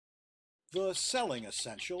The Selling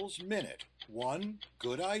Essentials Minute. One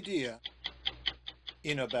good idea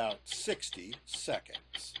in about 60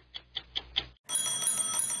 seconds.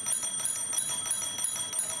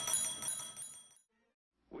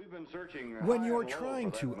 When you're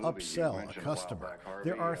trying to upsell a customer,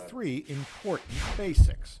 there are three important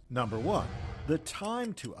basics. Number one, the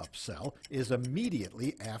time to upsell is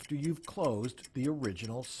immediately after you've closed the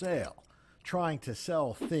original sale. Trying to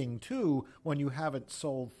sell thing 2 when you haven't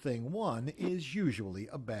sold thing 1 is usually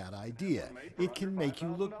a bad idea. It can make you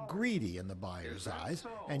look greedy in the buyer's eyes,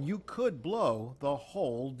 and you could blow the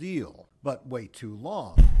whole deal. But wait too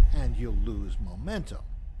long, and you'll lose momentum.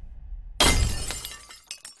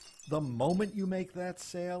 The moment you make that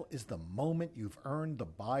sale is the moment you've earned the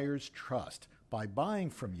buyer's trust. By buying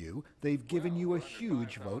from you, they've given you a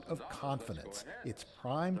huge vote of confidence. It's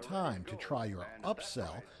prime time to try your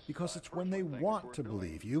upsell because it's when they want to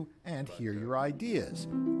believe you and hear your ideas.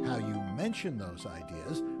 How you mention those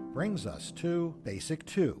ideas brings us to Basic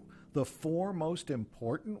 2, the 4 most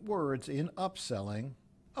important words in upselling.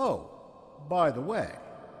 Oh, by the way.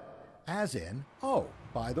 As in, oh,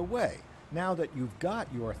 by the way. Now that you've got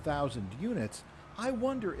your 1,000 units, I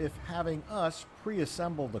wonder if having us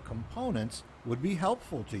pre-assemble the components would be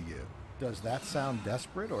helpful to you. Does that sound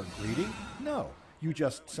desperate or greedy? No, you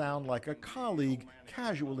just sound like a colleague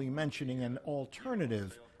casually mentioning an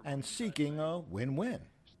alternative and seeking a win-win.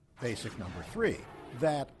 Basic number 3,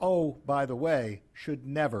 that oh, by the way, should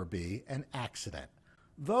never be an accident.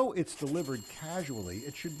 Though it's delivered casually,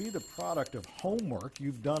 it should be the product of homework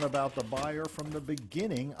you've done about the buyer from the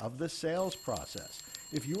beginning of the sales process.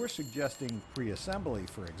 If you're suggesting pre-assembly,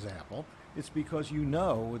 for example, it's because you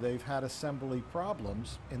know they've had assembly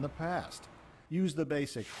problems in the past. Use the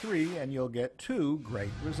basic 3 and you'll get 2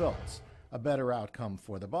 great results. A better outcome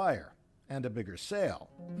for the buyer and a bigger sale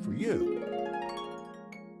for you.